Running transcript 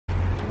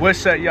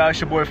What's up, y'all?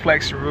 It's your boy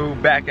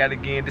Flexxinruee back at it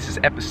again. This is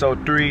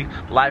episode 3,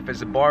 Life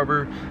as a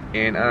Barber.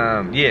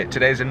 And yeah,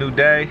 today's a new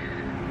day.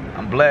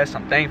 I'm blessed,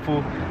 I'm thankful,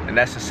 and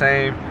that's the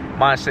same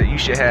mindset you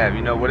should have.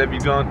 You know, whatever you're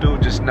going through,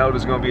 just know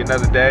there's gonna be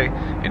another day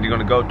and you're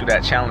gonna go through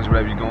that challenge,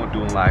 whatever you're going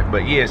through in life.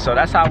 But yeah, so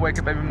that's how I wake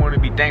up every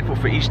morning, to be thankful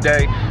for each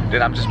day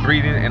that I'm just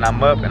breathing and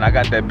I'm up and I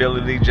got the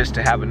ability just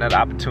to have another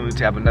opportunity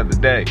to have another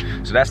day.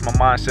 So that's my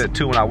mindset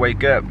too when I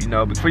wake up, you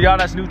know. But for y'all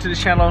that's new to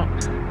this channel,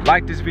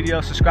 like this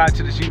video, subscribe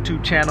to this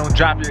YouTube channel,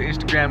 drop your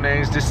Instagram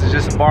names. This is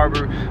just a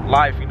barber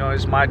life, you know.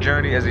 It's my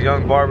journey as a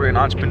young barber and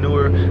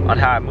entrepreneur on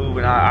how I move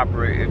and how I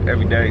operate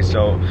every day.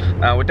 So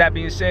with that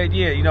being said,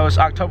 yeah, you know, it's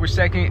October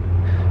 2nd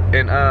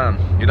and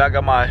you know, I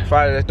got my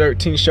Friday the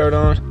 13th shirt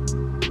on.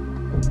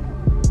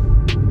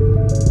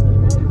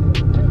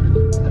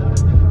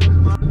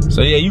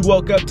 So yeah, you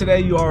woke up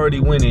today, you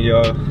already winning,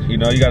 y'all. You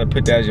know, you gotta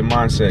put that as your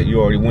mindset.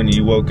 You already winning,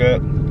 you woke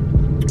up.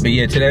 But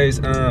yeah, today's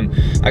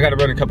I gotta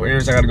run a couple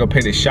errands. I gotta go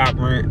pay the shop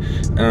rent,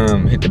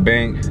 hit the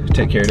bank,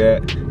 take care of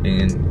that,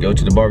 and go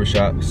to the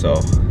barbershop. So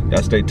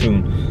y'all stay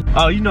tuned.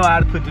 Oh, you know how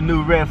to put the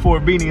new red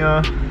Ford beanie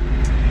on.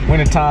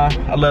 Wintertime,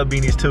 I love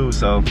beanies too.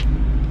 So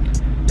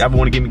y'all ever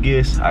wanna give me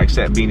gifts? I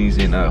accept beanies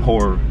and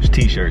horror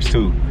t-shirts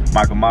too.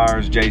 Michael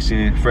Myers,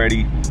 Jason,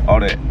 Freddy,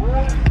 all that.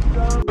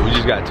 We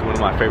just got to one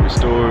of my favorite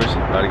stores.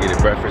 About to get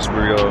a breakfast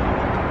burrito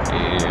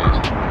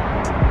and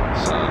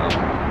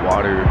some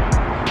water.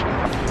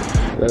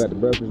 I got the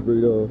breakfast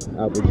burrito,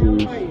 apple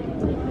juice,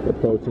 a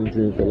protein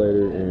drink for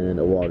later, and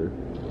a water.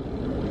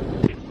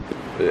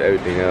 Put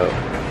everything out.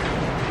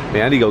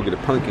 Man, I need to go get a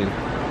pumpkin.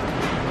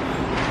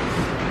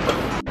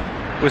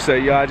 What's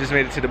up, y'all? I just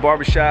made it to the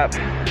barbershop.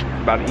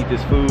 About to eat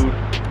this food.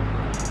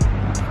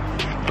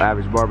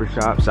 Lavish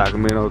Barbershop,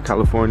 Sacramento,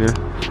 California.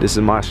 This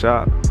is my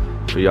shop.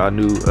 For y'all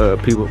new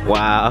people,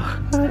 wow.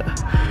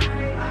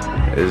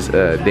 It's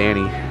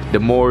Danny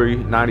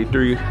Demori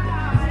 93.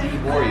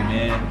 D-Mori,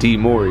 man.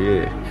 D-Mori,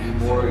 yeah.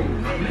 D-Mori.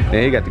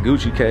 Man, he got the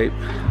Gucci cape.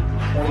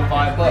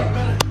 25 bucks.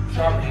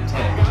 Sharpening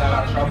tank. Shout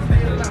out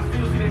Sharpening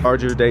tank.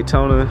 Larger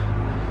Daytona.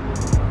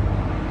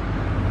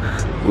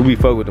 We be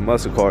fuck with the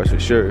muscle cars for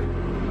sure.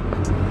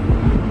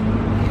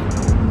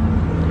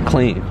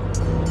 Clean.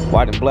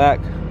 White and black.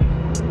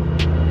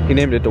 He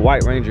named it the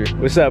White Ranger.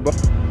 What's up, bro?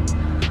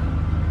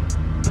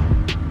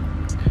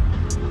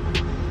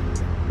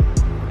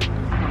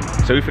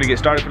 So we finna get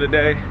started for the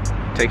day.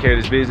 Take care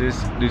of this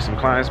business, do some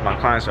clients. My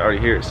clients are already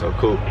here, so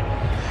cool.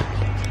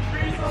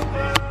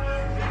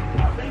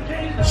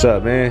 What's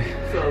up, man?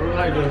 What's up, bro?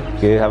 How you doing?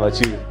 Good, how about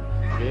you?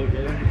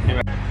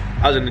 Good.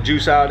 I was in the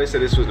juice aisle. They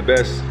said this was the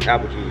best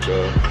apple juice,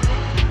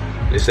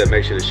 They said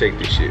make sure to shake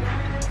this shit.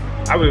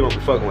 I really won't be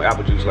fucking with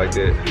apple juice like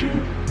that.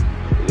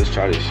 Let's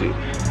try this shit.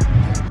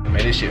 Man,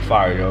 this shit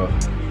fire, y'all.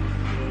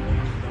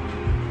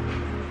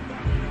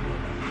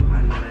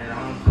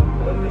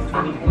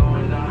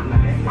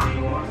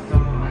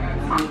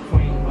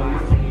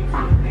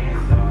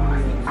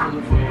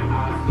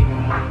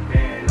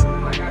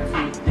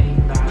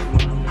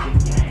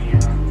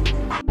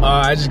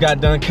 I just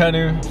got done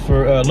cutting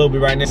for a little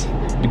bit right now.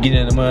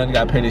 Beginning of the month,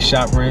 gotta pay the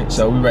shop rent.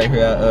 So we right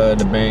here at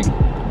the bank.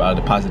 About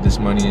to deposit this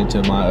money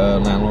into my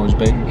landlord's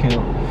bank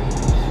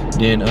account.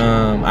 Then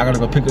I gotta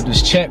go pick up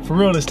this check. For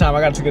real this time,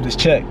 I gotta pick up this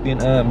check.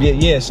 Then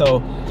yeah,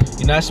 so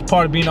you know, that's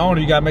part of being an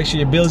owner. You gotta make sure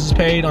your bills is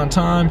paid on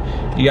time.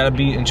 You gotta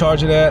be in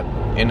charge of that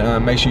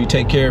and make sure you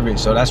take care of it.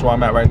 So that's where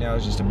I'm at right now,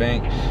 is just the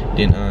bank.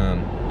 Then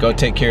go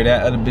take care of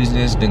that other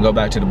business, then go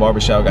back to the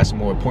barbershop. Got some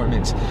more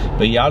appointments.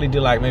 But yeah, I only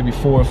did like maybe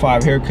 4 or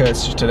 5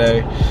 haircuts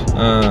today.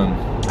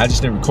 I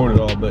just didn't record it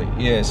all, but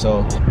yeah,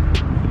 so.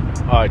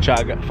 All right,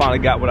 y'all, finally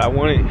got what I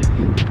wanted.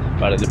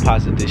 About to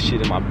deposit this shit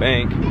in my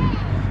bank.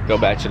 Go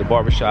back to the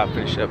barbershop,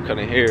 finish up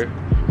cutting hair.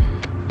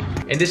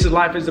 And this is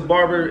Life as a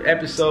Barber,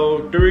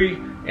 episode 3.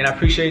 And I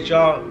appreciate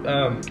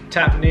y'all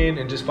tapping in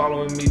and just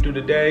following me through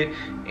the day.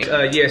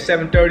 Yeah,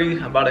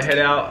 7:30, I'm about to head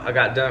out. I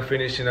got done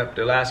finishing up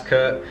the last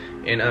cut.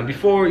 And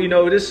before, you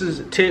know, this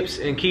is tips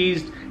and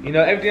keys. You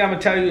know, everything I'm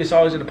gonna tell you is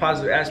always in a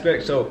positive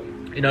aspect. So,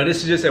 you know,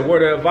 this is just a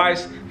word of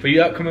advice for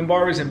you upcoming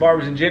barbers and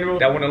barbers in general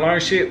that wanna learn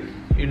shit.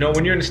 You know,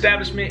 when you're in an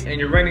establishment and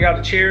you're renting out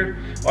a chair,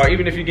 or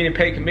even if you're getting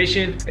paid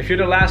commission, if you're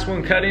the last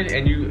one cutting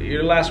and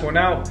you're the last one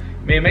out,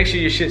 man, make sure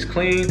your shit's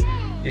clean,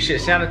 your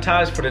shit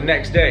sanitized for the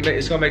next day.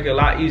 It's gonna make it a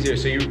lot easier.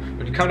 So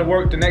when you come to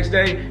work the next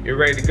day, you're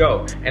ready to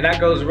go. And that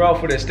goes well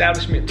for the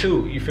establishment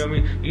too, you feel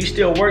me? You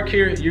still work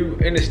here, you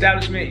in the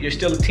establishment, you're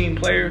still a team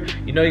player.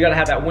 You know, you gotta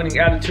have that winning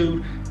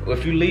attitude.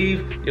 If you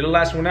leave, you're the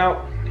last one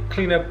out,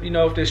 clean up, you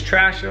know, if there's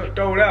trash,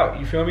 throw it out,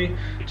 you feel me?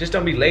 Just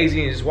don't be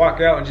lazy and just walk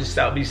out and just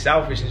be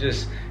selfish and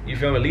just, you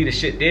feel me, leave the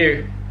shit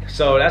there.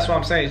 So that's what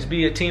I'm saying, just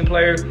be a team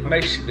player,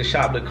 make the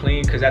shop look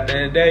clean, because at the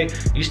end of the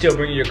day, you still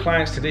bringing your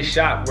clients to this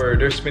shop where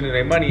they're spending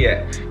their money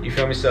at, you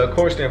feel me? So of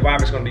course the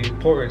environment's gonna be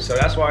important, so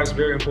that's why it's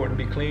very important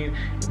to be clean,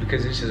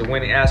 because it's just a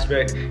winning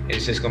aspect, and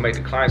it's just gonna make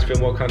the clients feel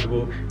more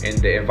comfortable, and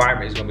the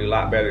environment is gonna be a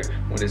lot better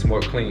when it's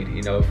more clean,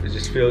 you know, if it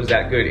just feels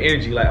that good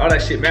energy, like all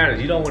that shit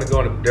matters. You don't wanna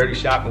go in a dirty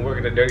shop and work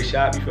in a dirty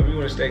shop, you feel me? You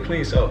wanna stay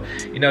clean, so,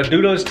 you know,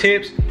 do those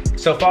tips.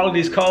 So follow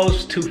these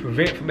codes to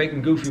prevent from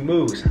making goofy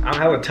moves. I'm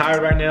hella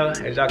tired right now,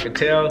 as y'all can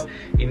tell,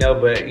 you know,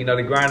 but you know,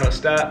 the grind don't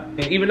stop.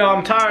 And even though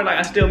I'm tired, like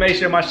I still make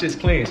sure my shit's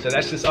clean. So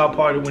that's just all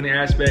part of the winning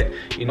aspect.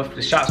 You know, if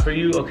the shop's for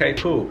you, okay,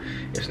 cool.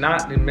 If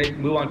not, then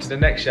move on to the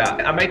next shop.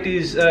 I make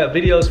these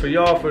videos for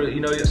y'all, for,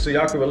 you know, so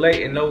y'all can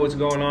relate and know what's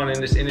going on in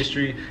this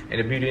industry, in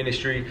the beauty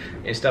industry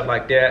and stuff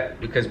like that.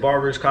 Because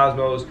barbers,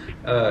 cosmos,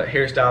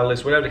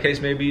 hairstylists, whatever the case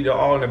may be, they're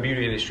all in the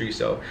beauty industry.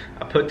 So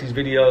I put these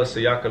videos so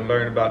y'all can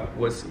learn about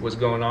what's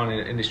going on in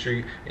the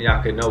industry, and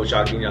y'all can know what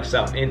y'all getting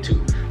yourself into.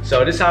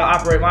 So this is how I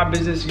operate my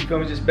business. You feel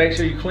me? Just make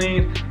sure you're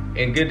clean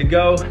and good to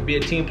go. Be a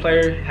team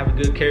player, have a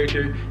good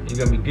character, and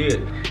you're gonna be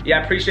good. Yeah,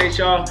 I appreciate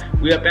y'all.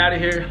 We up out of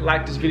here.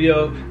 Like this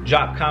video,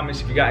 drop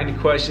comments if you got any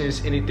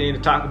questions, anything to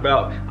talk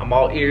about. I'm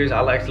all ears.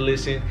 I like to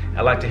listen.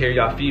 I like to hear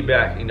y'all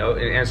feedback, you know,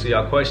 and answer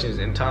y'all questions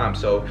in time.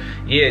 So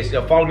yes,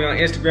 follow me on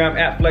Instagram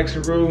at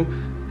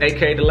Flexxinruee,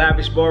 aka The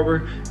Lavish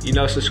Barber. You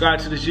know, subscribe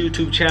to this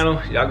YouTube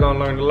channel. Y'all gonna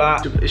learn a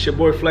lot. It's your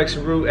boy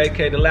Flexxinruee,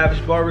 aka The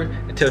Lavish Barber.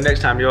 Until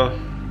next time,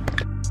 y'all.